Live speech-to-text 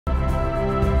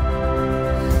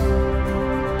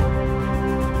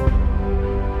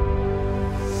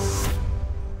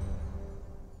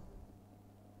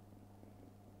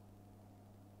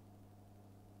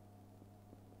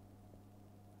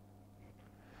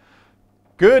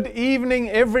Good evening,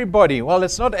 everybody. Well,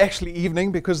 it's not actually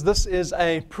evening because this is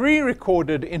a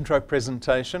pre-recorded intro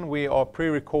presentation. We are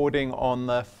pre-recording on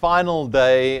the final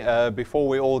day before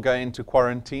we all go into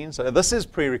quarantine. So this is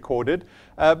pre-recorded,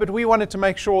 but we wanted to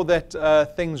make sure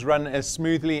that things run as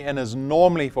smoothly and as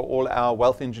normally for all our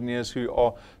wealth engineers who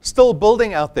are still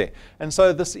building out there. And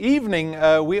so this evening,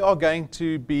 we are going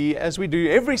to be, as we do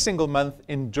every single month,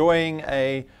 enjoying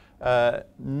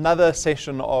another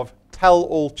session of Tell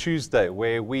All Tuesday,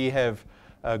 where we have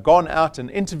gone out and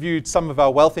interviewed some of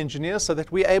our wealth engineers so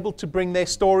that we're able to bring their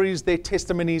stories, their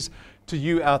testimonies to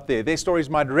you out there. Their stories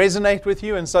might resonate with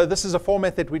you, and so this is a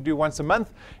format that we do once a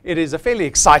month. It is a fairly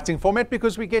exciting format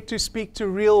because we get to speak to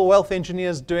real wealth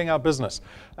engineers doing our business.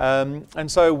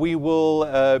 And so we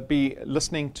will be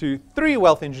listening to 3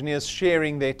 wealth engineers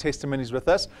sharing their testimonies with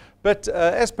us. But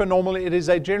as per normal, it is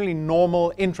a generally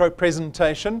normal intro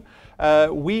presentation.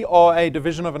 We are a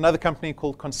division of another company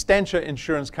called Constantia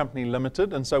Insurance Company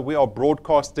Limited, and so we are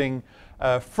broadcasting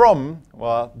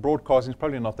broadcasting is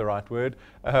probably not the right word.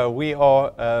 We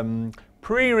are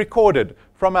pre-recorded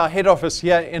from our head office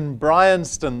here in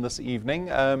Bryanston this evening,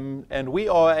 and we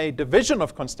are a division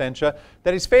of Constantia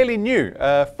that is fairly new,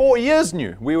 4 years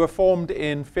new. We were formed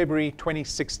in February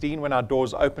 2016 when our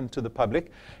doors opened to the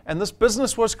public, and this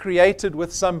business was created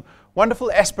with some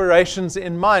wonderful aspirations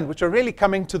in mind, which are really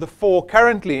coming to the fore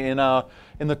currently in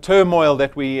the turmoil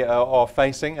that we are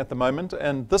facing at the moment.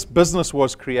 And this business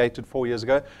was created 4 years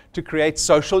ago to create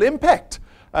social impact.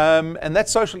 And that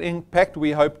social impact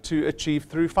we hope to achieve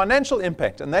through financial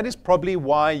impact. And that is probably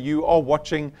why you are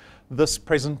watching this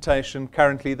presentation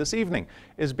currently this evening,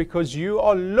 is because you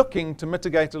are looking to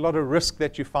mitigate a lot of risk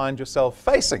that you find yourself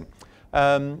facing.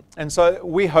 And so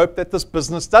we hope that this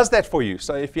business does that for you.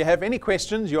 So if you have any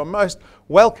questions, you're most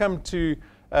welcome to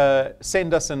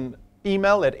send us an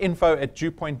email at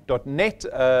info@dewpoint.net.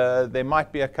 There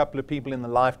might be a couple of people in the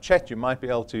live chat. You might be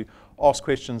able to ask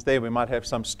questions there. We might have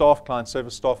some staff, client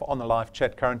service staff on the live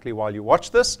chat currently while you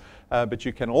watch this, but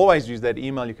you can always use that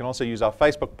email. You can also use our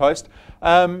Facebook post.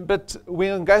 But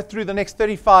we'll go through the next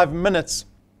 35 minutes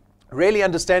really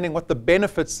understanding what the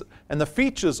benefits and the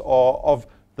features are of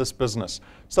this business.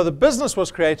 So the business was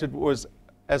created,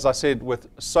 as I said, with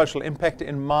social impact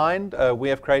in mind. We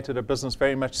have created a business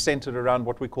very much centered around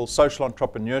what we call social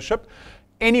entrepreneurship.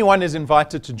 Anyone is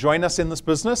invited to join us in this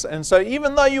business. And so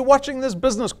even though you're watching this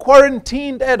business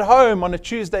quarantined at home on a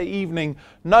Tuesday evening,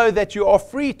 know that you are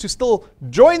free to still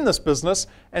join this business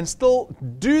and still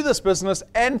do this business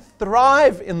and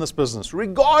thrive in this business,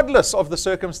 regardless of the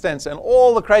circumstance and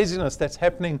all the craziness that's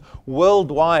happening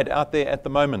worldwide out there at the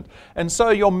moment. And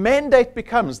so your mandate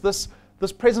becomes this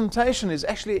presentation is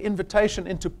actually an invitation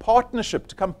into partnership,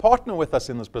 to come partner with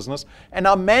us in this business. And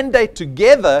our mandate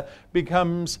together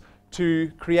becomes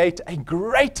to create a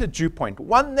greater Dewpoint,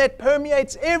 one that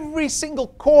permeates every single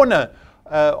corner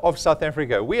of South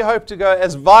Africa. We hope to go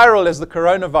as viral as the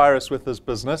coronavirus with this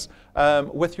business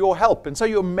with your help. And so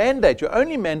your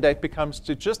only mandate becomes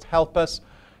to just help us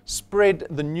spread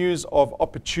the news of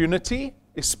opportunity,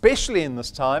 especially in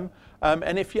this time.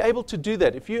 And if you're able to do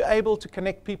that, if you're able to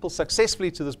connect people successfully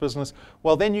to this business,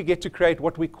 well, then you get to create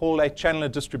what we call a channel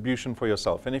of distribution for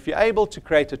yourself. And if you're able to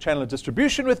create a channel of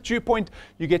distribution with Dewpoint,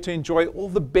 you get to enjoy all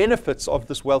the benefits of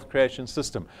this wealth creation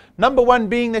system. Number one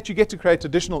being that you get to create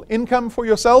additional income for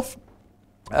yourself.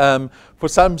 For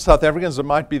some South Africans, it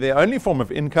might be their only form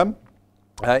of income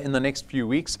in the next few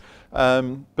weeks.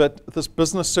 But this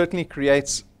business certainly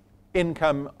creates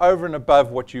income over and above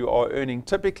what you are earning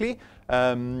typically.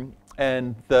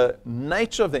 And the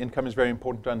nature of the income is very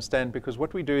important to understand, because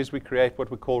what we do is we create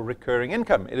what we call recurring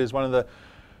income. It is one of the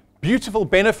beautiful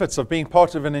benefits of being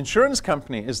part of an insurance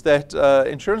company, is that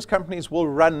insurance companies will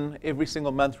run every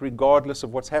single month regardless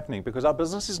of what's happening, because our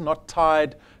business is not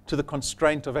tied to the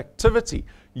constraint of activity.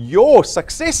 Your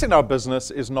success in our business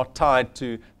is not tied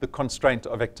to the constraint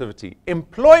of activity.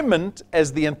 Employment,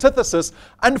 as the antithesis,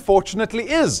 unfortunately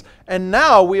is. And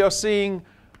now we are seeing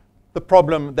the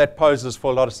problem that poses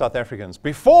for a lot of South Africans.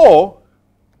 Before,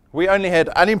 we only had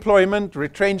unemployment,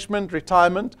 retrenchment,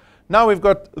 retirement. Now we've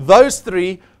got those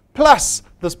three, plus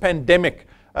this pandemic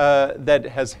that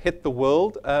has hit the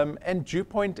world, and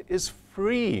Dewpoint is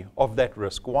free of that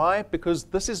risk. Why? Because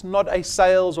this is not a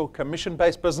sales or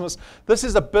commission-based business. This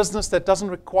is a business that doesn't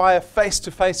require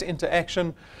face-to-face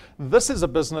interaction. This is a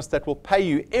business that will pay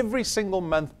you every single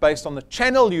month based on the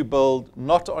channel you build,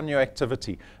 not on your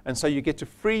activity. And so you get to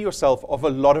free yourself of a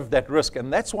lot of that risk.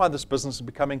 And that's why this business is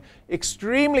becoming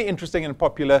extremely interesting and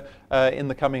popular in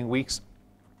the coming weeks.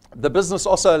 The business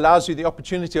also allows you the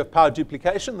opportunity of power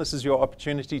duplication. This is your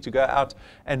opportunity to go out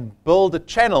and build a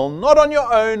channel, not on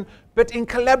your own, but in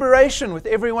collaboration with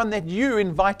everyone that you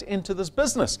invite into this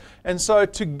business. And so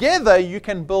together you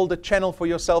can build a channel for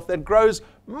yourself that grows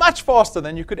much faster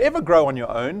than you could ever grow on your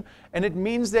own. And it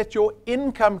means that your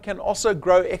income can also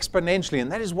grow exponentially.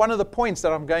 And that is one of the points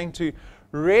that I'm going to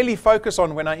really focus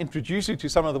on when I introduce you to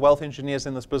some of the wealth engineers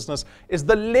in this business, is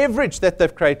the leverage that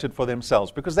they've created for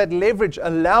themselves, because that leverage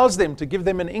allows them to give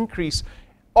them an increase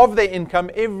of their income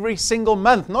every single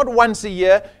month, not once a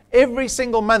year. Every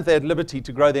single month they had liberty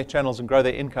to grow their channels and grow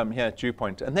their income here at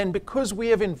DewPoint. And then because we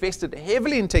have invested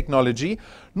heavily in technology,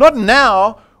 not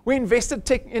now, we invested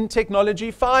in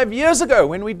technology 5 years ago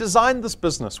when we designed this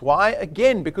business. Why?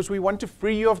 Again, because we want to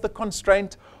free you of the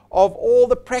constraint of all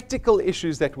the practical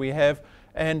issues that we have.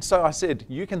 And so I said,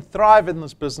 you can thrive in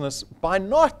this business by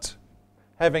not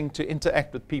having to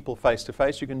interact with people face to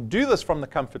face. You can do this from the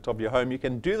comfort of your home. You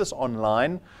can do this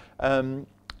online.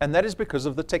 And that is because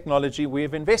of the technology we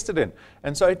have invested in.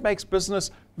 And so it makes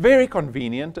business very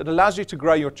convenient. It allows you to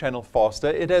grow your channel faster.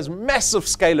 It has massive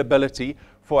scalability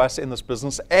for us in this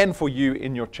business and for you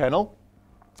in your channel.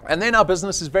 And then our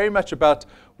business is very much about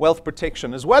wealth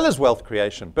protection as well as wealth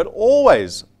creation. But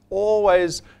always,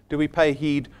 always do we pay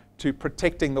heed to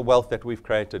protecting the wealth that we've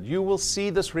created. You will see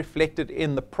this reflected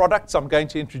in the products I'm going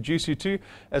to introduce you to,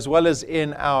 as well as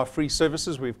in our free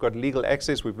services. We've got legal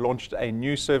access. We've launched a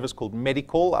new service called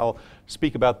Medicall. I'll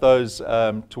speak about those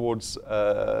towards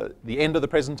the end of the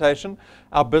presentation.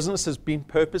 Our business has been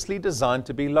purposely designed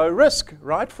to be low risk,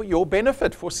 right? For your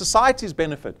benefit, for society's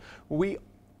benefit. We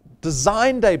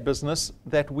designed a business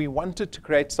that we wanted to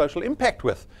create social impact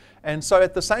with. And so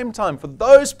at the same time, for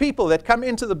those people that come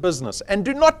into the business and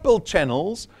do not build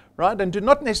channels, right, and do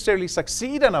not necessarily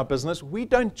succeed in our business, we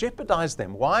don't jeopardize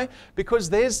them. Why?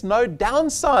 Because there's no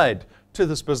downside to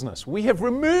this business. We have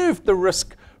removed the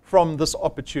risk from this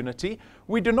opportunity.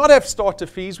 We do not have starter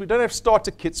fees. We don't have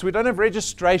starter kits. We don't have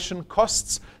registration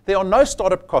costs. There are no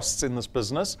startup costs in this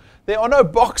business. There are no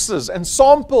boxes and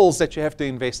samples that you have to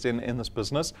invest in this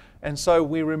business. And so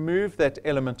we remove that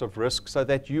element of risk so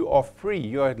that you are free.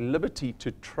 You are at liberty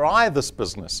to try this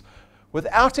business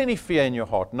without any fear in your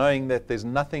heart, knowing that there's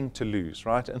nothing to lose,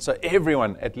 right? And so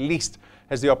everyone at least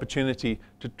has the opportunity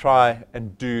to try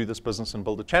and do this business and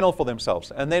build a channel for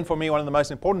themselves. And then for me, one of the most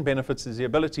important benefits is the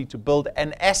ability to build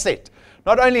an asset.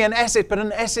 Not only an asset, but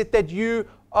an asset that you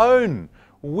own.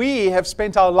 We have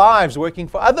spent our lives working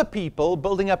for other people,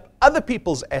 building up other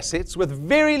people's assets with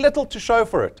very little to show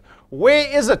for it.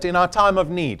 Where is it in our time of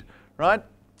need, right?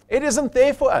 It isn't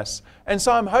there for us. And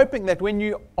so I'm hoping that when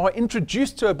you are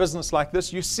introduced to a business like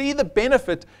this, you see the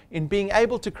benefit in being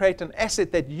able to create an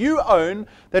asset that you own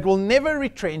that will never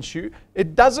retrench you.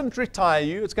 It doesn't retire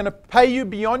you. It's going to pay you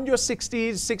beyond your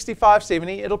 60s, 65,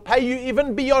 70. It'll pay you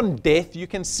even beyond death. You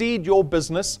can seed your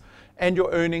business and your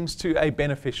earnings to a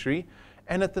beneficiary.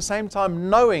 And at the same time,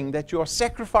 knowing that you are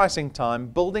sacrificing time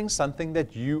building something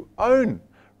that you own,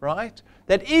 right?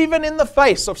 That even in the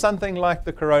face of something like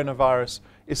the coronavirus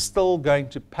is still going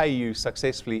to pay you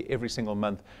successfully every single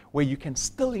month, where you can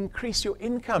still increase your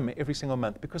income every single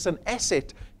month, because an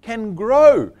asset can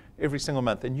grow every single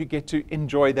month and you get to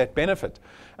enjoy that benefit.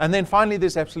 And then finally,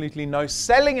 there's absolutely no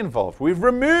selling involved. We've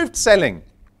removed selling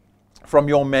from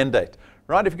your mandate.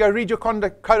 Right? If you go read your code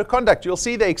of conduct, you'll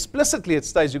see there explicitly it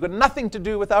states you've got nothing to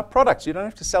do with our products. You don't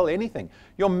have to sell anything.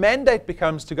 Your mandate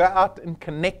becomes to go out and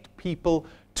connect people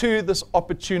to this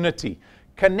opportunity.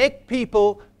 Connect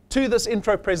people to this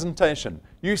intro presentation.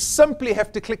 You simply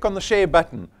have to click on the share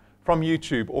button from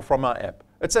YouTube or from our app.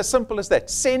 It's as simple as that.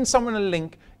 Send someone a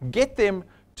link, get them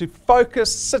to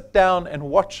focus, sit down and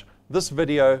watch this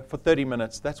video for 30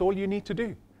 minutes. That's all you need to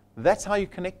do. That's how you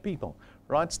connect people.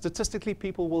 Right? Statistically,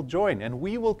 people will join and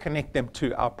we will connect them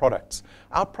to our products.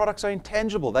 Our products are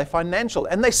intangible, they're financial,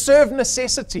 and they serve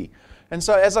necessity. And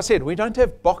so, as I said, we don't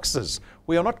have boxes.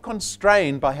 We are not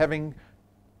constrained by having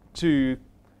to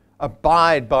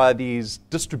abide by these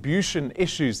distribution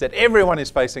issues that everyone is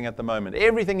facing at the moment.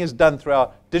 Everything is done through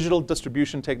our digital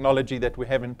distribution technology that we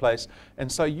have in place.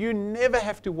 And so you never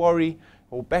have to worry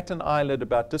or bat an eyelid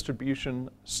about distribution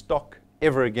stock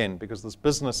ever again, because this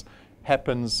business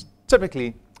happens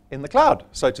typically in the cloud,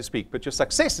 so to speak. But your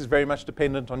success is very much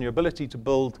dependent on your ability to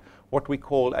build what we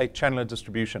call a channel of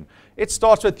distribution. It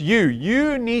starts with you.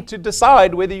 You need to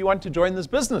decide whether you want to join this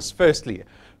business, firstly,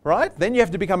 right? Then you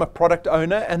have to become a product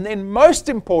owner. And then most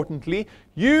importantly,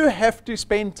 you have to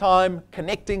spend time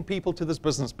connecting people to this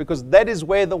business, because that is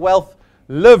where the wealth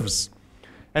lives.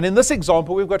 And in this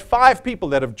example, we've got 5 people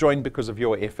that have joined because of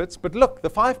your efforts. But look, the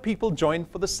 5 people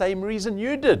joined for the same reason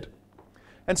you did.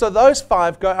 And so those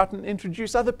 5 go out and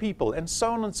introduce other people, and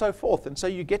so on and so forth. And so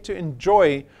you get to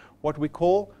enjoy what we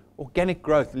call organic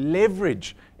growth,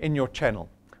 leverage in your channel,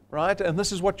 right? And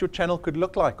this is what your channel could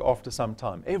look like after some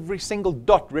time. Every single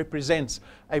dot represents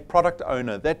a product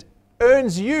owner that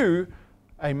earns you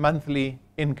a monthly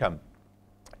income.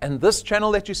 And this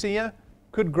channel that you see here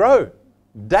could grow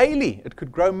daily. It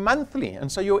could grow monthly.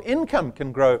 And so your income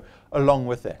can grow along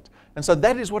with that. And so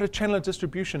that is what a channel of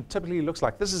distribution typically looks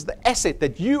like. This is the asset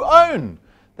that you own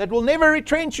that will never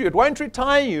retrench you. It won't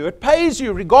retire you. It pays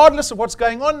you regardless of what's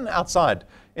going on outside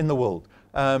in the world.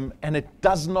 And it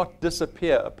does not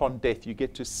disappear upon death. You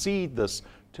get to seed this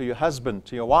to your husband,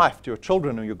 to your wife, to your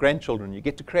children or your grandchildren. You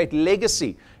get to create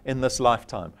legacy in this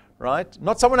lifetime, right?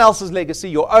 Not someone else's legacy,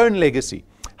 your own legacy.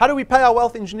 How do we pay our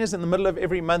wealth engineers? In the middle of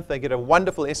every month, they get a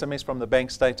wonderful SMS from the bank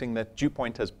stating that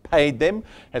DewPoint has paid them,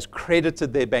 has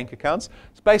credited their bank accounts.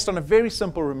 It's based on a very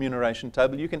simple remuneration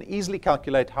table. You can easily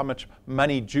calculate how much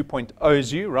money DewPoint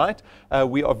owes you, right?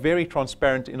 We are very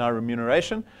transparent in our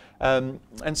remuneration. And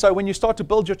so when you start to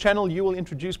build your channel, you will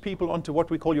introduce people onto what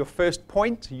we call your first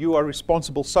point. You are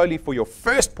responsible solely for your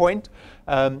first point.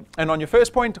 And on your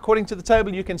first point, according to the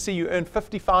table, you can see you earn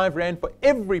 55 Rand for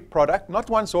every product, not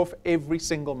once off, every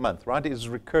single month, right? It is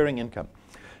recurring income.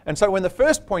 And so when the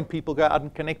first point people go out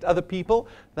and connect other people,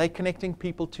 they're connecting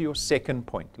people to your second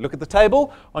point. Look at the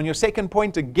table. On your second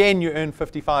point, again, you earn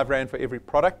 55 Rand for every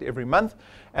product every month.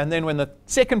 And then when the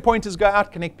second pointers go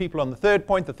out, connect people on the third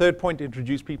point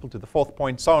introduce people to the fourth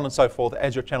point, so on and so forth.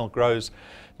 As your channel grows,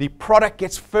 the product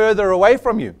gets further away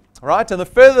from you. Right? And the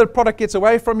further the product gets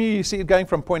away from you, you see it going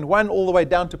from point 1 all the way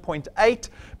down to point 8.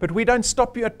 But we don't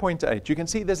stop you at point 8. You can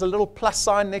see there's a little plus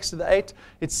sign next to the 8.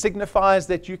 It signifies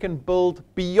that you can build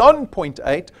beyond point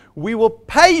 8. We will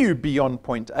pay you beyond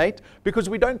point 8 because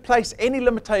we don't place any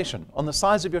limitation on the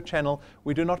size of your channel.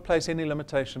 We do not place any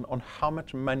limitation on how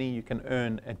much money you can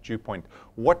earn at DewPoint.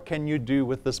 What can you do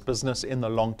with this business in the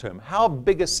long term? How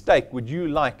big a stake would you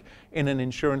like in an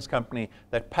insurance company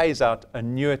that pays out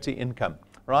annuity income?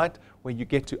 Right, where you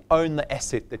get to own the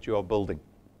asset that you are building.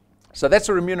 So that's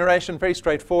a remuneration, very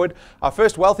straightforward. Our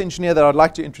first wealth engineer that I'd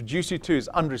like to introduce you to is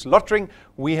Andries Lottering.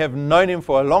 We have known him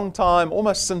for a long time,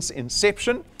 almost since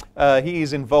inception. He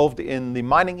is involved in the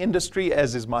mining industry,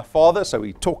 as is my father, so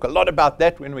we talk a lot about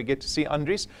that when we get to see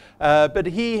Andries. But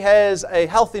he has a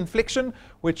health infliction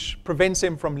which prevents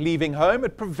him from leaving home.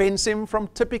 It prevents him from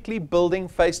typically building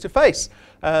face-to-face.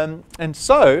 And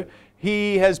so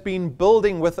he has been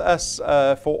building with us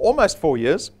for almost 4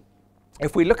 years.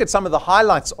 If we look at some of the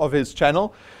highlights of his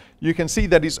channel, you can see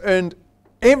that he's earned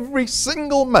every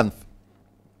single month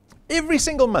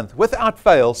without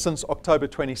fail since October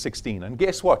 2016. And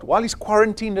guess what? While he's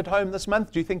quarantined at home this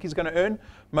month, do you think he's going to earn?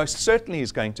 Most certainly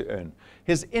he's going to earn.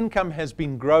 His income has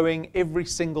been growing every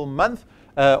single month.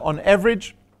 On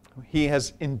average, he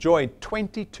has enjoyed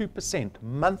 22%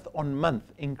 month-on-month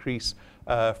increase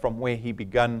from where he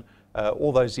began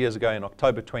all those years ago in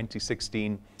October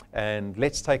 2016. And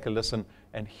let's take a listen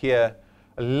and hear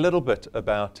a little bit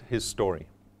about his story.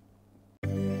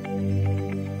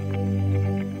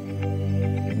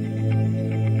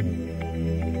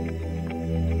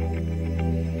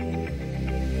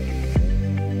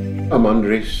 I'm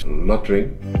Andries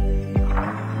Lottering.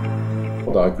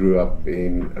 I grew up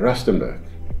in Rustenburg.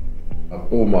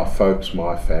 All my folks,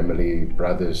 my family,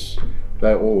 brothers,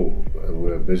 they all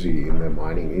were busy in the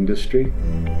mining industry.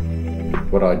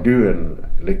 What I do in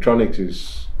electronics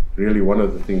is really one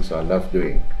of the things I love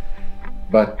doing.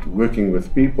 But working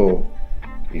with people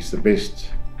is the best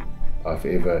I've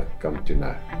ever come to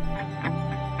know.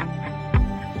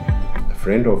 A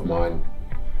friend of mine,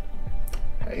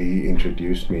 he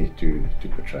introduced me to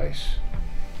Patrice.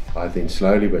 I then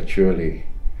slowly but surely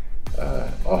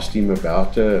asked him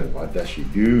about her and what does she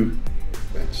do.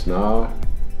 It's now,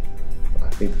 I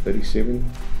think, 37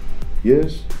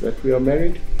 years that we are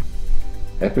married,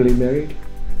 happily married,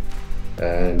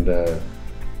 and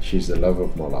she's the love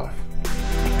of my life.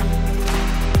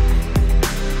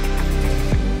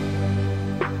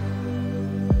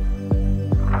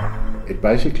 It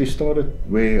basically started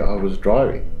where I was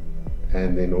driving,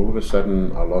 and then all of a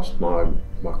sudden I lost my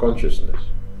consciousness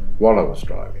while I was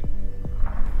driving,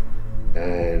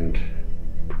 and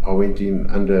I went in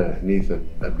underneath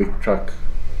a big truck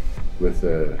with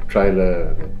a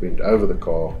trailer that went over the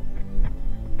car.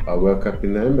 I woke up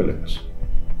in the ambulance.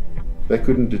 They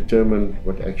couldn't determine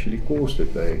what actually caused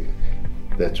it.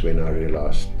 That's when I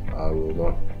realized I will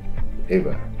not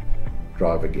ever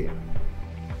drive again.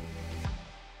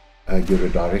 You're a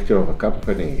director of a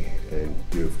company and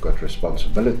you've got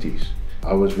responsibilities.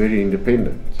 I was very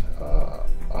independent.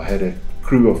 I had a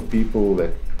crew of people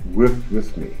that worked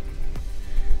with me,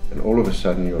 and all of a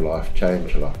sudden your life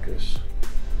changed like this.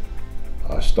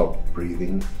 I stopped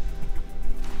breathing.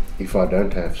 if I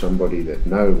don't have somebody that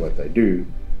know what they do,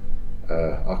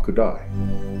 I could die.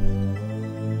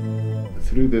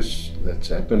 Through this that's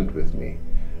happened with me,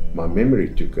 my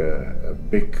memory took a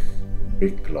big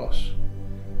loss,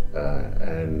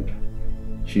 and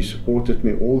she supported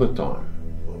me all the time.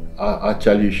 I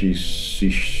tell you,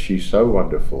 she's so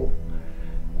wonderful.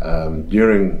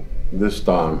 During this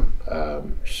time,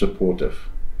 supportive.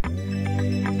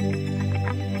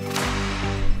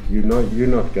 You're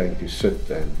not going to sit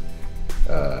and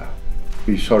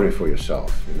be sorry for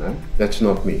yourself, you know. That's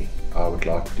not me. I would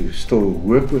like to still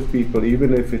work with people,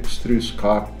 even if it's through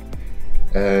Skype.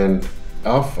 And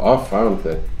I've found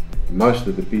that most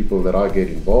of the people that I get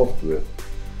involved with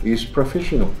is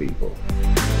professional people.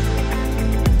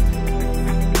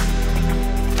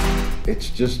 It's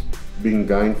just been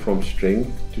going from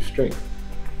strength to strength.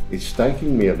 It's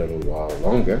taking me a little while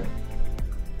longer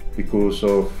because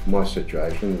of my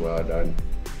situation where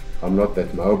I'm not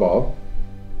that mobile,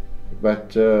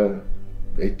 but I'm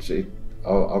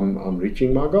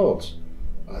reaching my goals.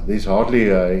 There's hardly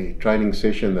a training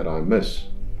session that I miss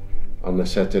on a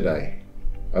Saturday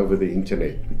over the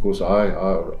internet because I'm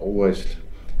always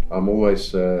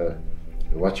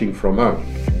watching from home.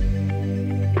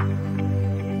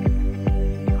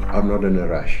 I'm not in a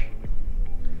rush.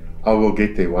 I will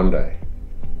get there one day.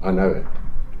 I know it.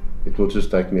 It will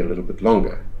just take me a little bit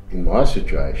longer. In my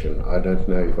situation, I don't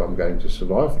know if I'm going to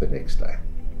survive the next day.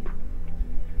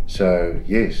 So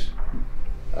yes,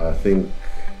 I think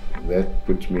that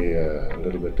puts me a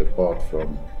little bit apart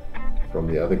from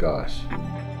the other guys.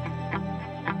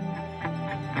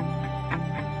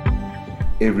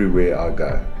 Everywhere I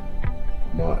go,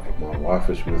 my wife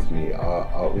is with me.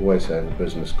 I always have a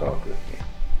business card with me.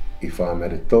 If I'm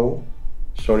at a till,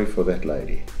 sorry for that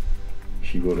lady.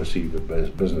 She will receive a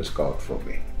business card from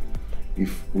me.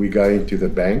 If we go into the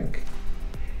bank,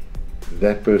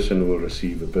 that person will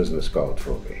receive a business card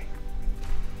from me.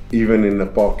 Even in the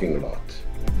parking lot.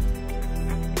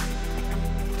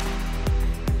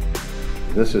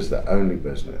 This is the only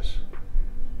business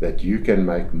that you can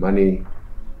make money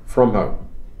from home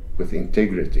with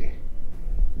integrity.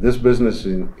 This business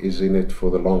is in it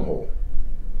for the long haul.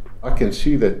 I can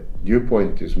see that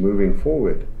DuPont is moving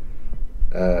forward.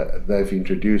 They've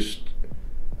introduced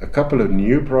a couple of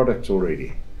new products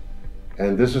already,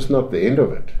 and this is not the end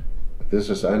of it. This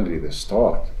is only the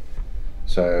start.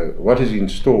 So what is in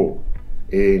store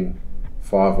in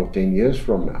 5 or 10 years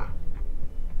from now?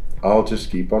 I'll just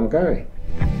keep on going.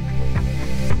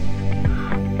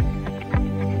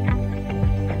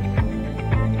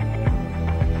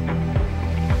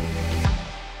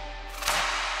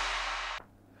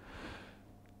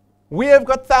 We have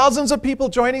got thousands of people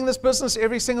joining this business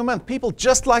every single month. People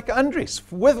just like Andries,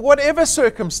 with whatever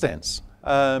circumstance,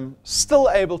 still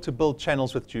able to build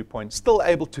channels with DuPont, still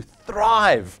able to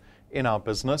thrive in our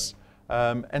business.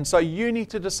 And so you need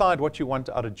to decide what you want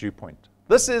out of DuPont.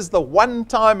 This is the one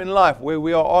time in life where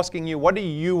we are asking you, what do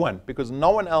you want? Because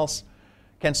no one else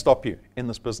can stop you in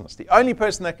this business. The only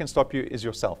person that can stop you is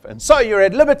yourself. And so you're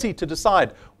at liberty to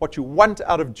decide what you want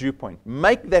out of DuPont.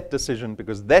 Make that decision,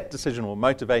 because that decision will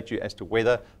motivate you as to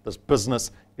whether this business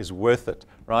is worth it,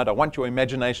 right? I want your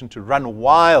imagination to run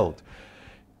wild.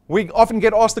 We often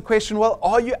get asked the question, well,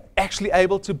 are you actually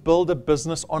able to build a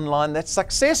business online that's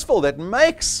successful, that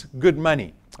makes good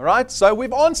money? All right, so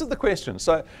we've answered the question.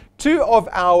 So 2 of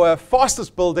our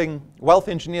fastest building wealth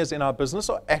engineers in our business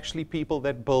are actually people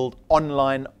that build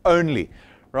online only,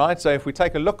 right? So if we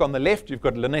take a look on the left, you've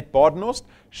got Lynette Badenhorst.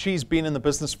 She's been in the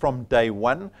business from day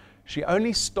one. She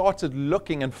only started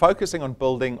looking and focusing on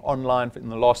building online in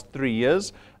the last 3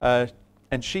 years.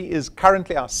 And she is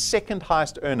currently our 2nd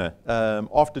highest earner.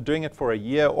 After doing it for a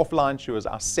year offline, she was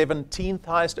our 17th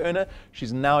highest earner.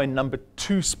 She's now in number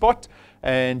 2 spot.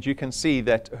 And you can see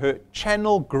that her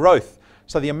channel growth,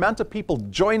 so the amount of people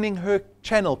joining her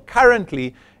channel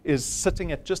currently is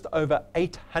sitting at just over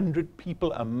 800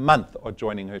 people a month are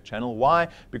joining her channel. Why?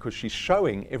 Because she's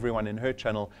showing everyone in her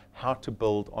channel how to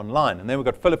build online. And then we've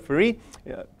got Philip Fourie,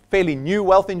 fairly new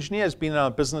wealth engineer, has been in our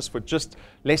business for just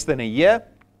less than a year.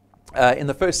 In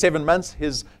the first 7 months,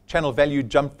 his channel value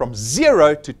jumped from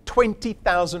 0 to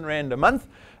 20,000 Rand a month.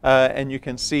 And you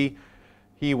can see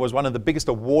he was one of the biggest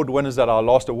award winners at our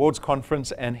last awards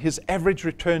conference, and his average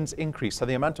returns increased. So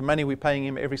the amount of money we're paying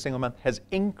him every single month has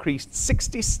increased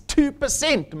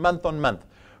 62% month on month,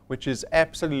 which is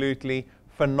absolutely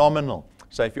phenomenal.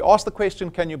 So if you ask the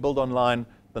question, can you build online?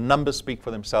 The numbers speak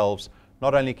for themselves.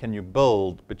 Not only can you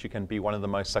build, but you can be one of the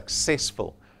most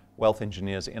successful wealth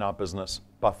engineers in our business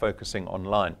by focusing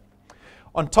online.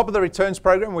 On top of the returns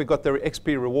program, we've got the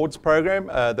XP Rewards program.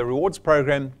 The rewards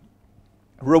program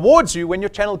rewards you when your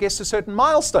channel gets to certain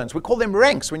milestones. We call them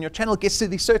ranks. When your channel gets to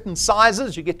these certain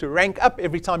sizes, you get to rank up.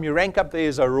 Every time you rank up,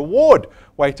 there's a reward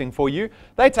waiting for you.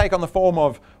 They take on the form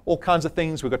of all kinds of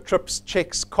things. We've got trips,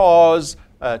 checks, cars,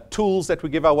 tools that we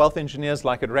give our wealth engineers.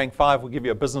 Like at rank 5, we'll give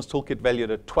you a business toolkit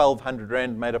valued at 1,200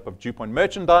 Rand made up of DuPont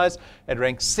merchandise. At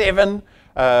rank 7,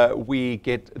 we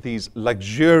get these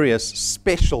luxurious,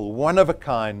 special,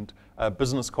 one-of-a-kind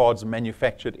business cards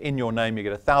manufactured in your name. You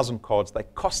get 1,000 cards. They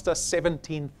cost us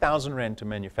 17,000 Rand to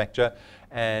manufacture,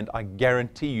 and I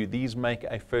guarantee you these make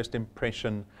a first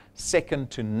impression second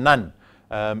to none.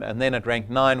 And then at rank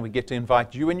 9, we get to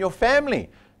invite you and your family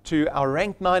to our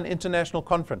rank 9 international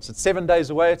conference. It's 7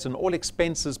 days away. It's an all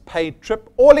expenses paid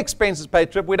trip. All expenses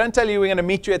paid trip. We don't tell you we're going to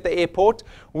meet you at the airport.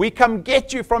 We come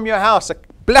get you from your house. A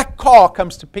black car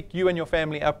comes to pick you and your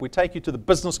family up. We take you to the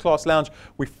business class lounge.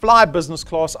 We fly business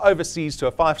class overseas to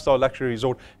a 5-star luxury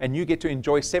resort, and you get to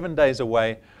enjoy 7 days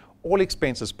away, all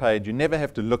expenses paid. You never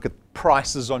have to look at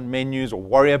prices on menus or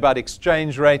worry about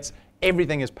exchange rates.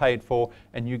 Everything is paid for,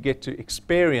 and you get to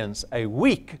experience a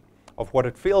week of what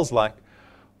it feels like,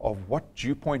 of what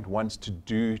DuPont wants to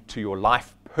do to your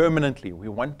life permanently. We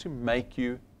want to make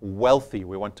you wealthy.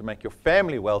 We want to make your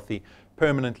family wealthy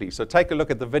permanently. So take a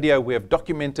look at the video. We have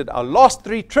documented our last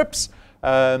 3 trips,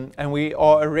 and we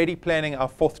are already planning our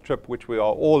 4th trip, which we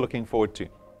are all looking forward to.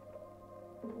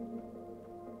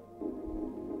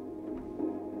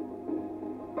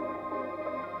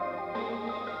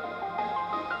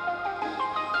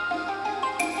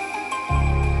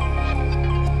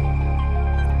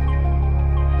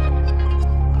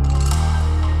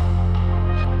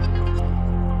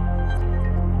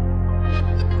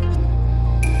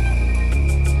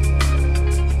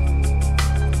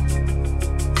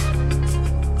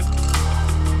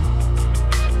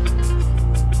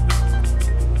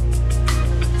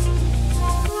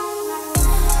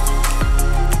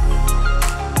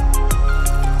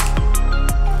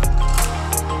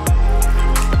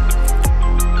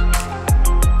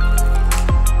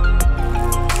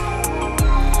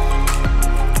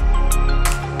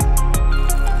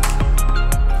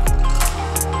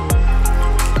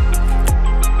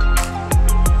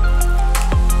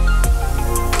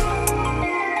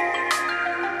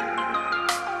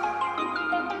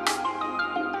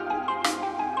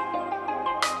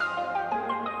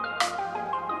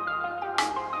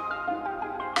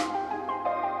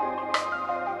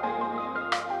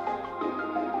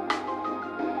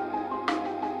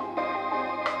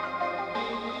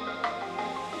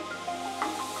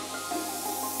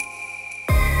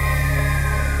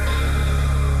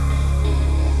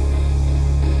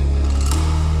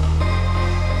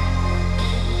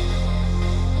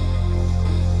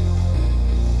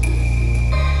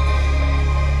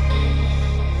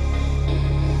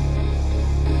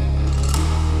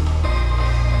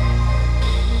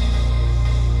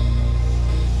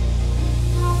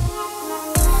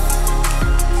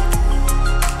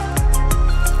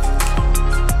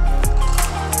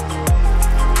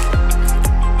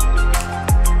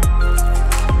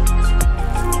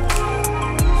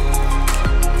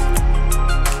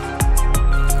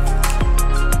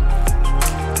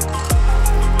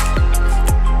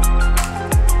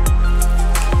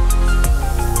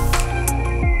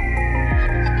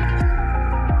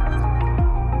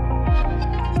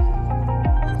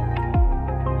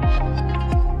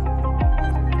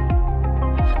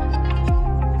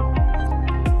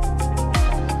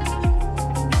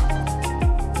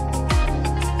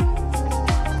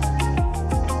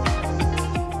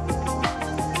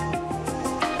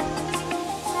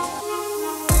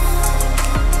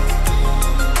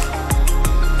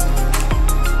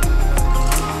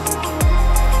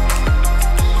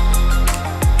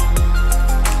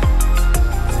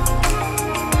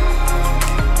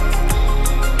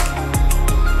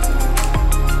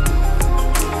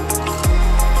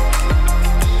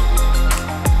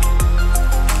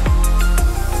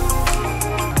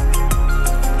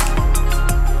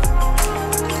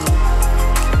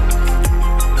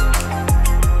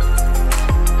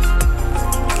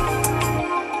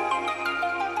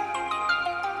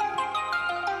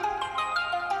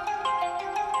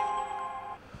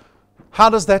 How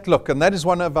does that look? And that is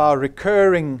one of our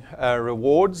recurring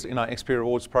rewards in our XP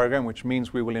Rewards program, which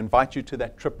means we will invite you to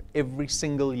that trip every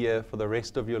single year for the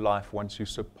rest of your life once you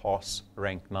surpass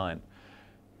rank 9.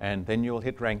 And then you'll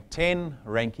hit rank 10,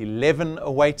 rank 11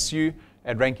 awaits you.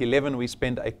 At rank 11, we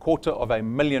spend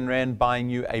R250,000 Rand buying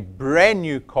you a brand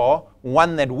new car,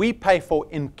 one that we pay for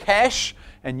in cash,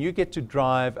 and you get to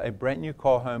drive a brand new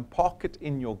car home, park it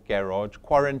in your garage,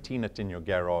 quarantine it in your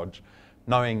garage.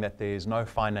 knowing that there is no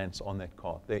finance on that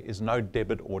car. There is no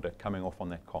debit order coming off on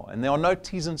that car. And there are no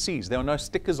T's and C's. There are no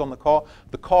stickers on the car.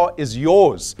 The car is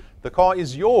yours. The car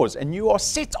is yours. And you are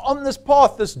set on this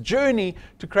path, this journey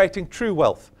to creating true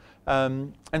wealth.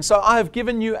 And so I have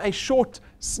given you a short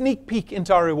sneak peek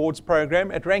into our rewards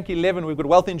program. At rank 11, we've got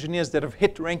wealth engineers that have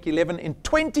hit rank 11 in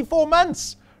 24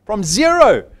 months, from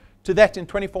 0 to that in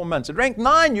 24 months. At rank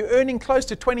 9, you're earning close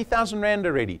to 20,000 Rand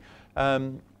already.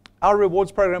 Our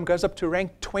rewards program goes up to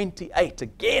rank 28.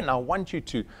 Again, I want you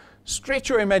to stretch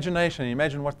your imagination and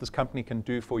imagine what this company can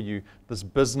do for you, this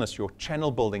business, your channel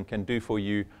building can do for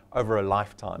you over a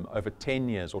lifetime, over 10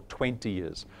 years or 20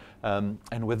 years.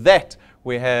 And with that,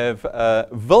 we have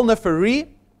Vilna Fourie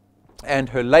and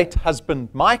her late husband,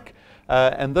 Mike.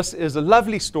 And this is a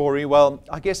lovely story. Well,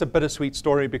 I guess a bittersweet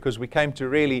story, because we came to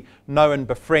really know and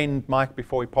befriend Mike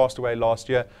before he passed away last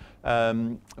year.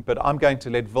 But I'm going to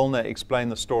let Vilna explain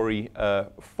the story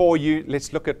for you.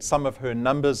 Let's look at some of her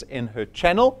numbers in her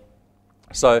channel.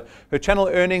 So her channel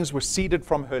earnings were seeded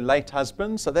from her late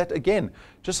husband. So that, again,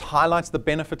 just highlights the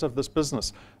benefit of this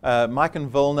business. Mike and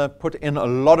Vilna put in a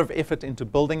lot of effort into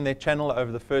building their channel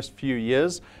over the first few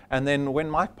years. And then when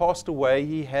Mike passed away,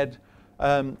 he had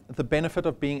the benefit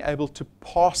of being able to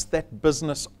pass that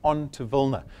business on to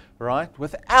Vilna, right,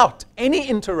 without any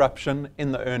interruption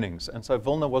in the earnings. And so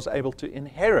Vilna was able to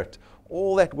inherit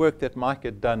all that work that Mike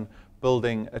had done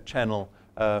building a channel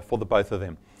for the both of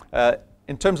them.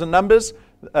 In terms of numbers,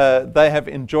 they have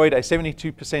enjoyed a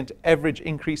 72% average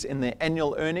increase in their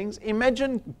annual earnings.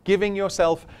 Imagine giving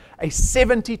yourself a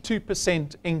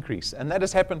 72% increase, and that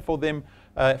has happened for them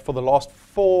for the last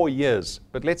 4 years.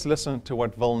 But let's listen to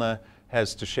what Vilna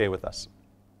has to share with us.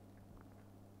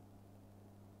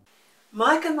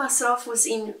 Mike and myself was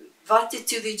invited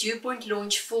to the DewPoint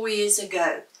launch 4 years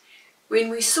ago. When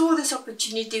we saw this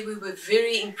opportunity, we were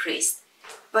very impressed.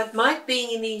 But Mike,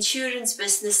 being in the insurance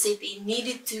business, said he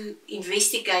needed to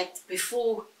investigate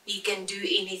before he can do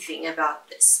anything about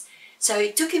this. So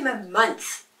it took him a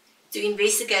month to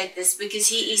investigate this, because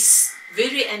he is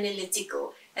very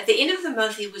analytical. At the end of the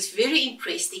month, he was very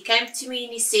impressed. He came to me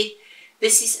and he said,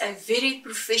 "This is a very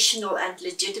professional and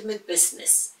legitimate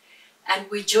business." And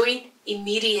we joined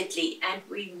immediately, and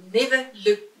we never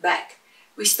looked back.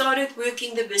 We started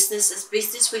working the business as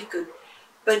best as we could,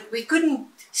 but we couldn't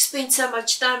spend so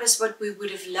much time as what we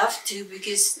would have loved to,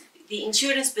 because the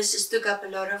insurance business took up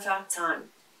a lot of our time.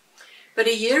 But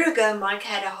a year ago, Mike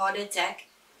had a heart attack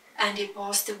and he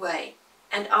passed away,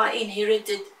 and I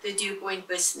inherited the DewPoint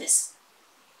business.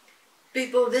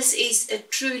 People, this is a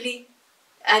truly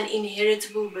an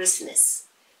inheritable business.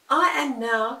 I am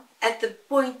now at the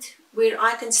point where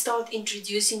I can start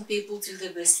introducing people to the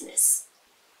business.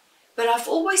 But I've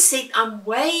always said I'm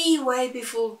way, way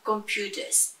before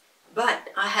computers. But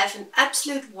I have an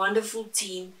absolute wonderful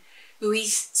team who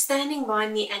is standing by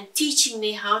me and teaching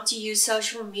me how to use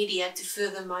social media to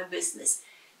further my business.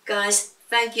 Guys,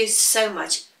 thank you so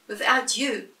much. Without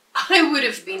you, I would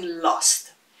have been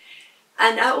lost.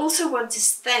 And I also want to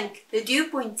thank the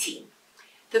DewPoint team,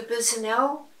 the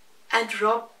personnel, and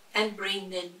Rob and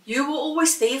Brendan. You were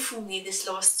always there for me this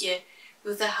last year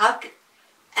with a hug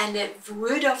and a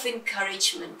word of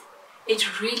encouragement.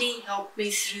 It really helped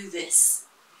me through this.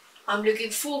 I'm looking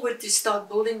forward to start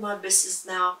building my business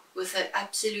now with an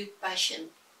absolute passion.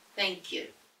 Thank you.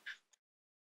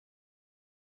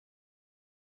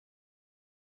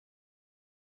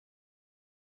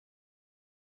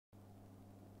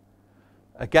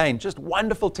 Again, just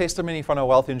wonderful testimony from our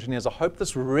wealth engineers. I hope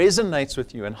this resonates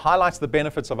with you and highlights the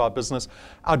benefits of our business.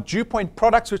 Our DewPoint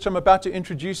products, which I'm about to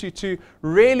introduce you to,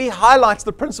 really highlights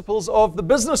the principles of the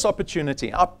business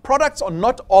opportunity. Our products are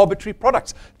not arbitrary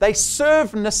products. They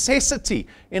serve necessity.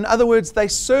 In other words, they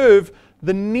serve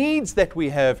the needs that we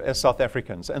have as South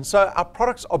Africans. And so our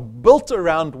products are built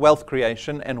around wealth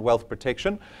creation and wealth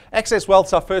protection. Access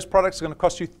Wealth's our first product. It's going to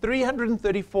cost you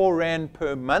 334 Rand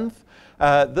per month.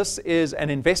 This is an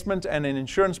investment and an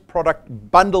insurance product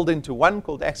bundled into one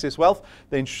called Access Wealth.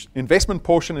 The investment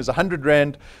portion is 100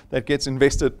 Rand that gets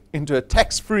invested into a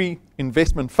tax-free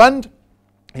investment fund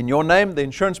in your name. The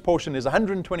insurance portion is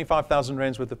 125,000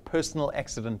 Rands worth of personal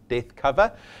accident death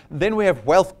cover. Then we have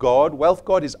Wealth Guard. Wealth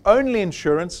Guard is only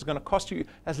insurance. It's going to cost you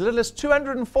as little as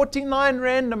 249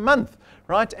 Rand a month.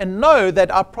 Right? And know that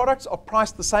our products are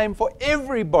priced the same for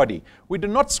everybody. We do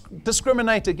not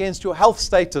discriminate against your health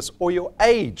status or your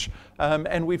age.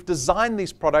 And we've designed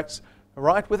these products,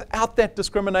 right, without that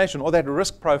discrimination or that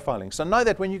risk profiling. So know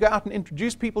that when you go out and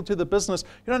introduce people to the business,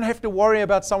 you don't have to worry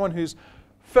about someone who's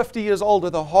 50 years old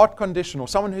with a heart condition or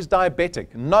someone who's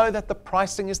diabetic, know that the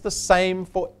pricing is the same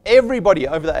for everybody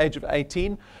over the age of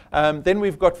 18. Then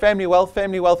we've got Family Wealth.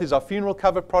 Family Wealth is our funeral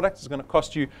cover product. It's going to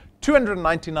cost you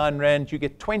 299 Rand. You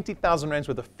get 20,000 Rands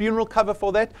worth of funeral cover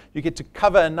for that. You get to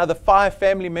cover another 5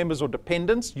 family members or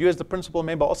dependents. You as the principal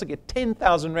member also get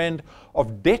 10,000 Rand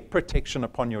of debt protection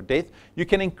upon your death. You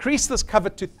can increase this cover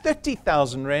to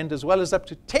 30,000 Rand as well as up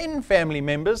to 10 family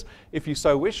members if you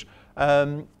so wish.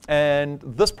 And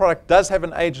this product does have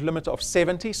an age limit of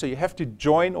 70, so you have to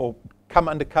join or come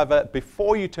undercover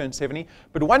before you turn 70.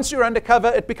 But once you're undercover,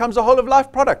 it becomes a whole of life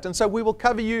product. And so we will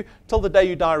cover you till the day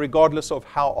you die, regardless of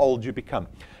how old you become.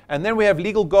 And then we have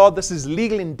Legal Guard. This is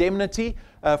legal indemnity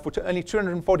for only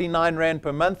 249 Rand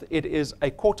per month. It is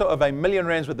 250,000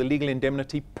 Rands with the legal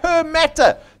indemnity per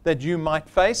matter that you might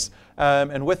face.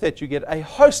 And with it, you get a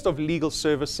host of legal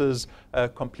services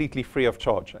completely free of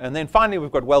charge. And then finally,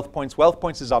 we've got Wealth Points. Wealth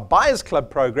Points is our Buyers Club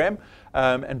program.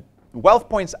 And Wealth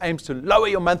Points aims to lower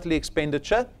your monthly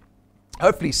expenditure,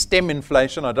 hopefully stem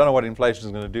inflation. I don't know what inflation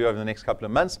is going to do over the next couple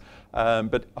of months,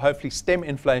 but hopefully stem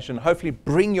inflation, hopefully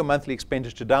bring your monthly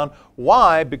expenditure down.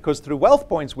 Why? Because through Wealth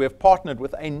Points, we have partnered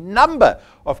with a number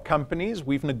of companies.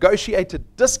 We've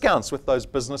negotiated discounts with those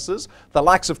businesses, the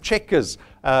likes of Checkers,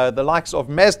 the likes of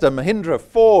Mazda, Mahindra,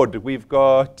 Ford. We've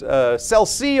got Cell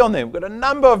C on there. We've got a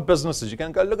number of businesses. You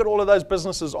can go look at all of those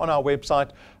businesses on our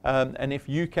website. And if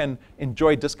you can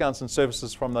enjoy discounts and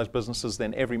services from those businesses,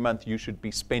 then every month you should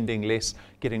be spending less,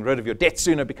 getting rid of your debt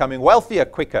sooner, becoming wealthier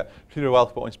quicker through the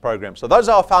Wealth Points program. So those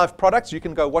are our 5 products. You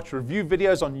can go watch review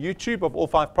videos on YouTube of all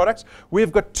 5 products.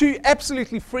 We've got 2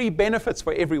 absolutely free benefits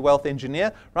for every wealth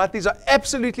engineer, right? These are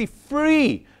absolutely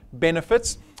free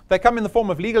benefits. They come in the form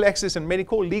of legal access and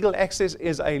medical. Legal access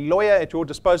is a lawyer at your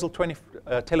disposal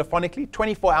telephonically,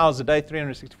 24 hours a day,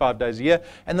 365 days a year.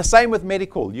 And the same with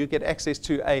medical. You get access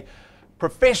to a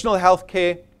professional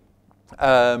healthcare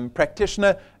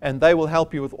practitioner, and they will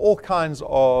help you with all kinds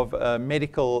of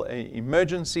medical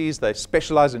emergencies. They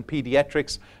specialize in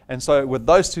pediatrics. And so with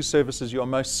those 2 services, you are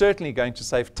most certainly going to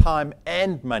save time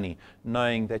and money,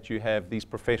 knowing that you have these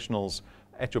professionals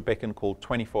at your beck and call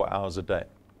 24 hours a day.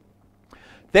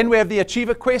 Then we have the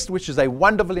Achiever Quest, which is a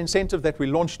wonderful incentive that we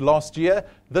launched last year.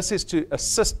 This is to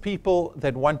assist people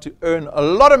that want to earn a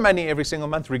lot of money every single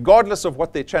month, regardless of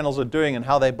what their channels are doing and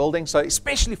how they're building. So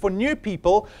especially for new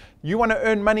people, you want to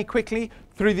earn money quickly.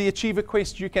 Through the Achiever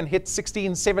Quest, you can hit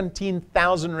 16,000,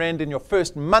 17,000 Rand in your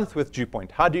first month with DewPoint.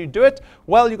 How do you do it?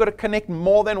 Well, you've got to connect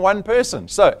more than one person.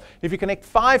 So if you connect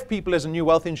 5 people as a new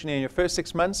wealth engineer in your first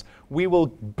 6 months, we will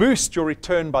boost your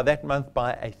return by that month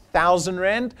by 1,000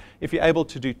 Rand. If you're able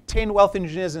to do 10 wealth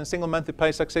engineers in a single month who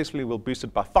pay successfully, we'll boost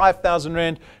it by 5,000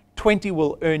 Rand. 20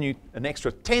 will earn you an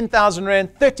extra 10,000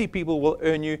 Rand. 30 people will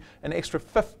earn you an extra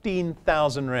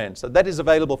 15,000 Rand. So that is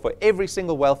available for every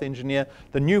single wealth engineer.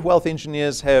 The new wealth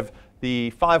engineers have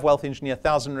the 5 wealth engineer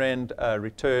 1,000 Rand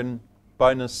return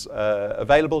bonus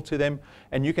available to them.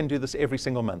 And you can do this every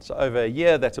single month. So over a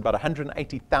year, that's about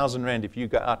 180,000 Rand if you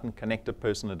go out and connect a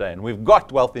person a day. And we've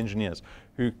got wealth engineers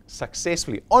who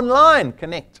successfully online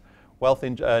connect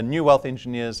new wealth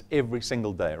engineers every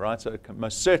single day, right? So it can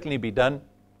most certainly be done.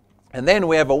 And then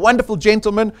we have a wonderful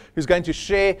gentleman who's going to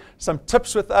share some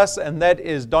tips with us, and that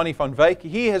is Donnie van Wyk.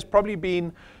 He has probably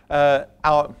been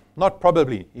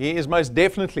he is most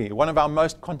definitely one of our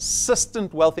most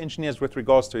consistent wealth engineers with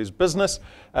regards to his business.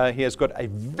 He has got a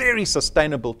very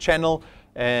sustainable channel,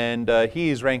 and he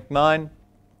is ranked 9.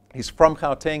 He's from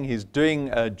Gauteng. He's doing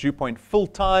DewPoint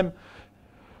full-time.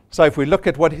 So if we look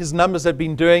at what his numbers have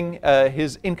been doing,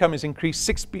 his income has increased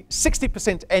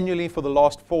 60% annually for the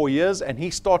last 4 years, and he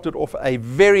started off a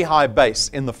very high base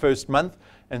in the first month,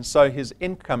 and so his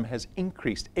income has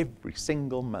increased every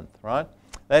single month, right?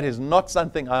 That is not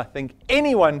something I think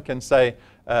anyone can say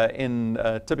in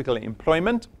typical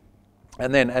employment.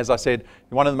 And then, as I said,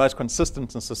 one of the most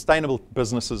consistent and sustainable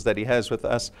businesses that he has with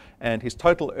us, and his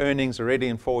total earnings already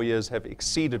in 4 years have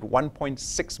exceeded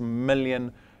 1.6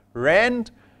 million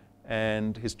Rand.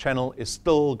 And his channel is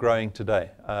still growing today.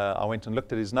 I went and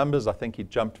looked at his numbers. I think he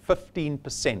jumped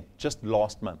 15% just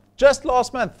last month. Just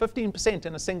last month, 15%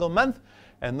 in a single month.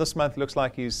 And this month looks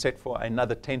like he's set for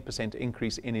another 10%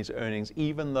 increase in his earnings,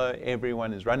 even though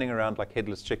everyone is running around like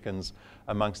headless chickens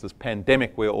amongst this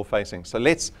pandemic we're all facing. So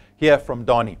let's hear from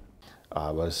Donnie.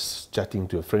 I was chatting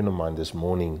to a friend of mine this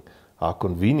morning how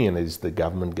convenient it is the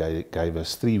government gave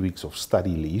us 3 weeks of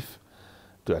study leave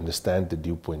to understand the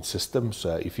DewPoint system.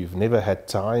 So if you've never had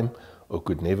time or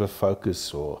could never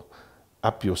focus or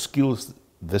up your skills,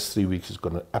 this 3 weeks is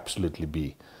going to absolutely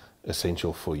be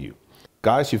essential for you.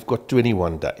 Guys, you've got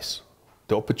 21 days.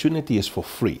 The opportunity is for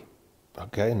free.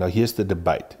 Okay, now here's the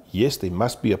debate. Yes, there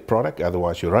must be a product,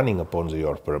 otherwise you're running a Ponzi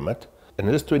or pyramid. And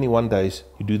in this 21 days,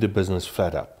 you do the business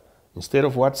flat up. Instead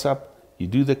of WhatsApp, you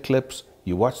do the clips,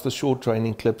 you watch the short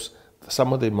training clips.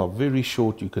 Some of them are very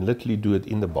short, you can literally do it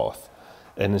in the bath.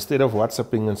 And instead of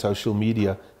WhatsApping and social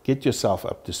media, get yourself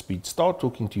up to speed, start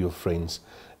talking to your friends,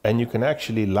 and you can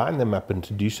actually line them up and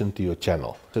introduce them to your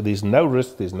channel. So there's no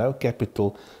risk, there's no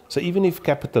capital. So even if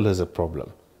capital is a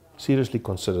problem, seriously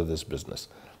consider this business.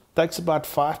 It takes about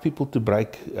 5 people to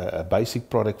break a basic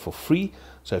product for free.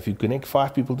 So if you connect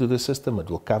 5 people to the system, it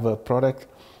will cover a product.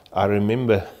 I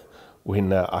remember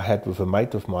when I had with a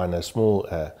mate of mine a small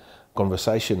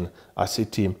conversation, I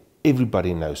said to him,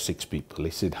 everybody knows 6 people.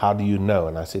 He said, how do you know?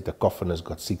 And I said, the coffin has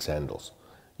got 6 handles.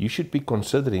 You should be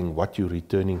considering what you're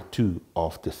returning to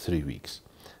after 3 weeks.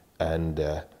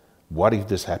 And what if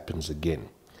this happens again?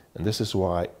 And this is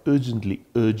why I urgently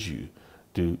urge you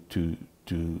to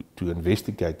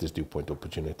investigate this Dew Point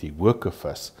opportunity. Work with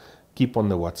us. Keep on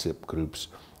the WhatsApp groups.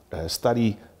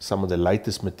 Study some of the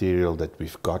latest material that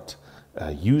we've got.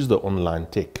 Use the online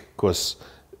tech, because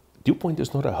Dew Point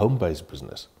is not a home-based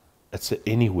business. It's an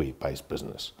anywhere-based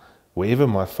business. Wherever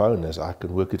my phone is, I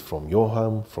can work it from your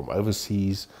home, from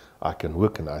overseas. I can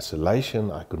work in isolation.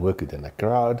 I can work it in a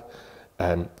crowd.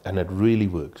 And it really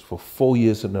works. For 4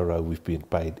 years in a row, we've been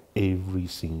paid every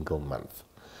single month.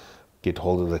 Get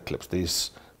hold of the clips.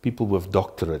 There's people with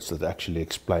doctorates that actually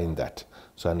explain that.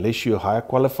 So unless you're higher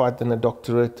qualified than a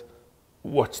doctorate,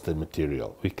 watch the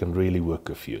material. We can really work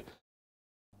with you.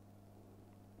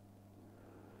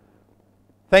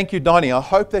 Thank you, Donnie. I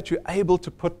hope that you're able to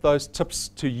put those tips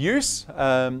to use.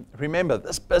 Remember,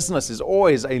 this business is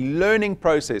always a learning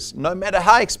process, no matter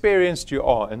how experienced you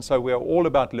are. And so we are all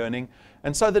about learning.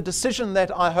 And so the decision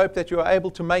that I hope that you are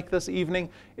able to make this evening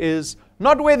is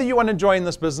not whether you want to join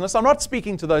this business. I'm not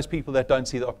speaking to those people that don't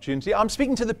see the opportunity. I'm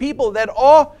speaking to the people that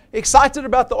are excited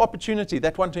about the opportunity,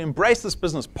 that want to embrace this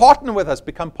business, partner with us,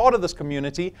 become part of this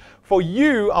community. For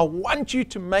you, I want you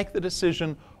to make the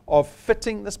decision of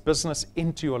fitting this business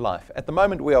into your life. At the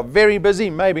moment, we are very busy,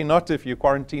 maybe not if you're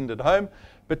quarantined at home,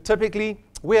 but typically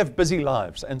we have busy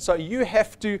lives. And so you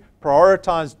have to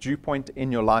prioritize Dew Point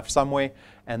in your life somewhere,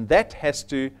 and that has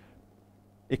to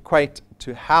equate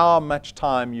to how much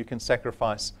time you can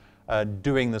sacrifice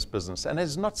doing this business. And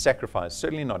it's not sacrifice,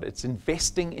 certainly not. It's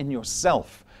investing in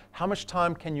yourself. How much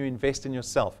time can you invest in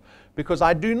yourself? Because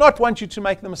I do not want you to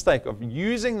make the mistake of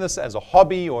using this as a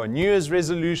hobby or a New Year's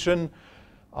resolution.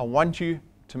 I want you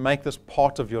to make this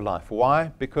part of your life.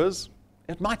 Why? Because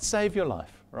it might save your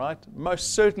life, right?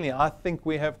 Most certainly, I think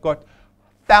we have got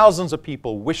thousands of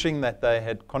people wishing that they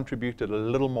had contributed a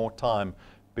little more time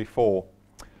before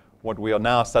what we are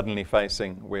now suddenly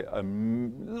facing, where a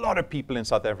lot of people in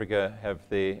South Africa have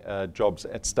their jobs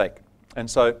at stake. And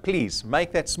so please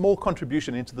make that small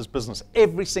contribution into this business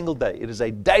every single day. It is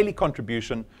a daily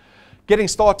contribution. Getting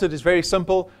started is very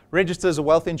simple. Register as a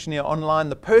wealth engineer online.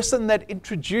 The person that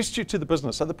introduced you to the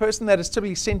business, so the person that has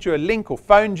typically sent you a link or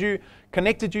phoned you,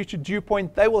 connected you to Dew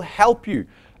Point, they will help you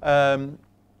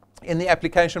in the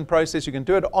application process. You can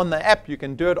do it on the app. You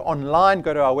can do it online.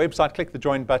 Go to our website, click the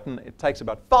join button. It takes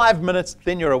about 5 minutes.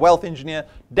 Then you're a wealth engineer.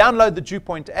 Download the Dew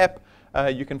Point app.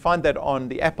 You can find that on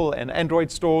the Apple and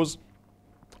Android stores.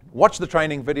 Watch the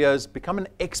training videos, become an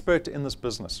expert in this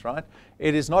business, right?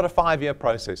 It is not a 5-year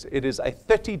process. It is a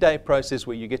 30-day process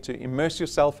where you get to immerse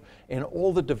yourself in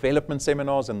all the development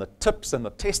seminars and the tips and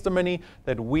the testimony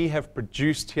that we have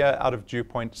produced here out of Dew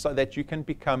Point, so that you can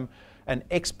become an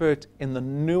expert in the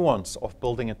nuance of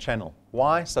building a channel.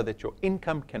 Why? So that your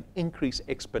income can increase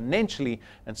exponentially,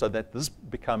 and so that this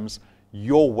becomes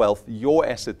your wealth, your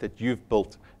asset that you've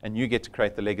built, and you get to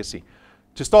create the legacy.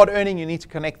 To start earning, you need to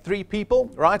connect 3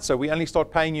 people, right? So we only start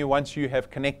paying you once you have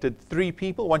connected 3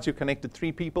 people. Once you've connected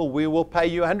 3 people, we will pay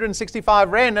you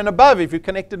 165 Rand and above if you've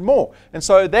connected more. And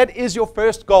so that is your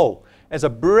first goal. As a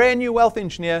brand new wealth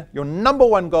engineer, your number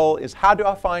 1 goal is, how do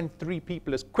I find 3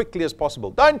 people as quickly as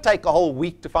possible? Don't take a whole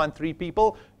week to find 3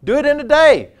 people. Do it in a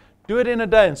day. Do it in a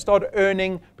day and start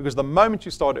earning, because the moment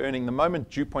you start earning, the moment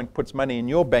Dew Point puts money in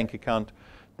your bank account,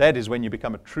 that is when you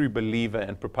become a true believer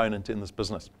and proponent in this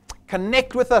business.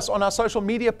 Connect with us on our social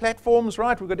media platforms,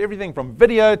 right? We've got everything from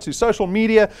video to social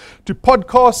media to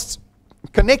podcasts.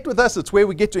 Connect with us. It's where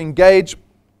we get to engage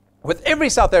with every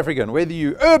South African, whether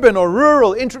you're urban or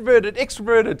rural, introverted,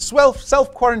 extroverted,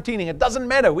 self-quarantining. It doesn't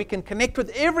matter. We can connect with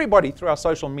everybody through our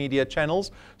social media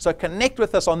channels. So connect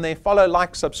with us on there. Follow,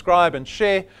 like, subscribe, and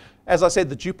share. As I said,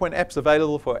 the Dew Point app's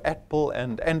available for Apple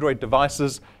and Android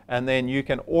devices, and then you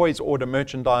can always order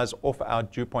merchandise off our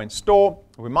Dew Point store.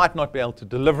 We might not be able to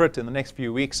deliver it in the next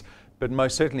few weeks, but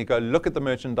most certainly go look at the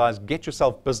merchandise, get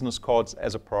yourself business cards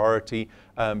as a priority,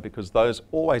 because those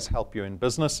always help you in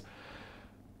business.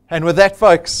 And with that,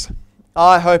 folks,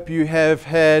 I hope you have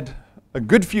had a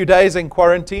good few days in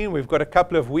quarantine. We've got a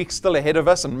couple of weeks still ahead of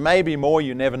us, and maybe more,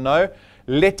 you never know.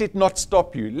 Let it not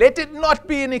stop you. Let it not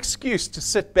be an excuse to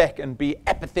sit back and be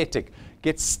apathetic.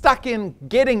 Get stuck in,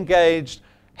 get engaged,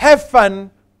 have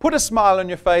fun, put a smile on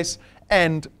your face,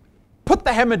 and put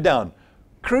the hammer down.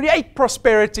 Create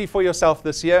prosperity for yourself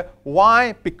this year.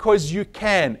 Why? Because you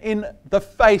can. In the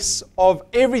face of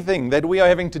everything that we are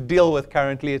having to deal with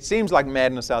currently, it seems like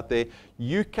madness out there,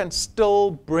 you can still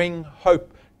bring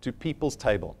hope to people's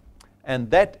table.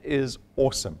 And that is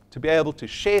awesome. To be able to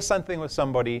share something with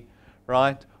somebody,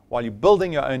 right, while you're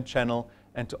building your own channel,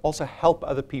 and to also help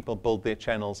other people build their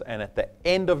channels. And at the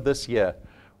end of this year,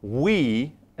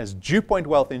 we, as Dew Point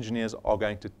Wealth Engineers, are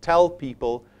going to tell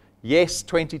people, yes,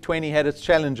 2020 had its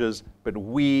challenges, but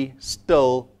we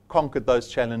still conquered those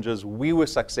challenges. We were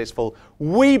successful.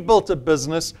 We built a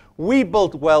business. We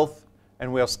built wealth,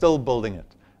 and we are still building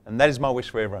it. And that is my wish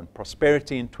for everyone.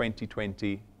 Prosperity in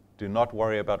 2020. Do not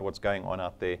worry about what's going on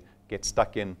out there. Get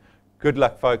stuck in. Good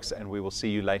luck, folks, and we will see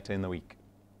you later in the week.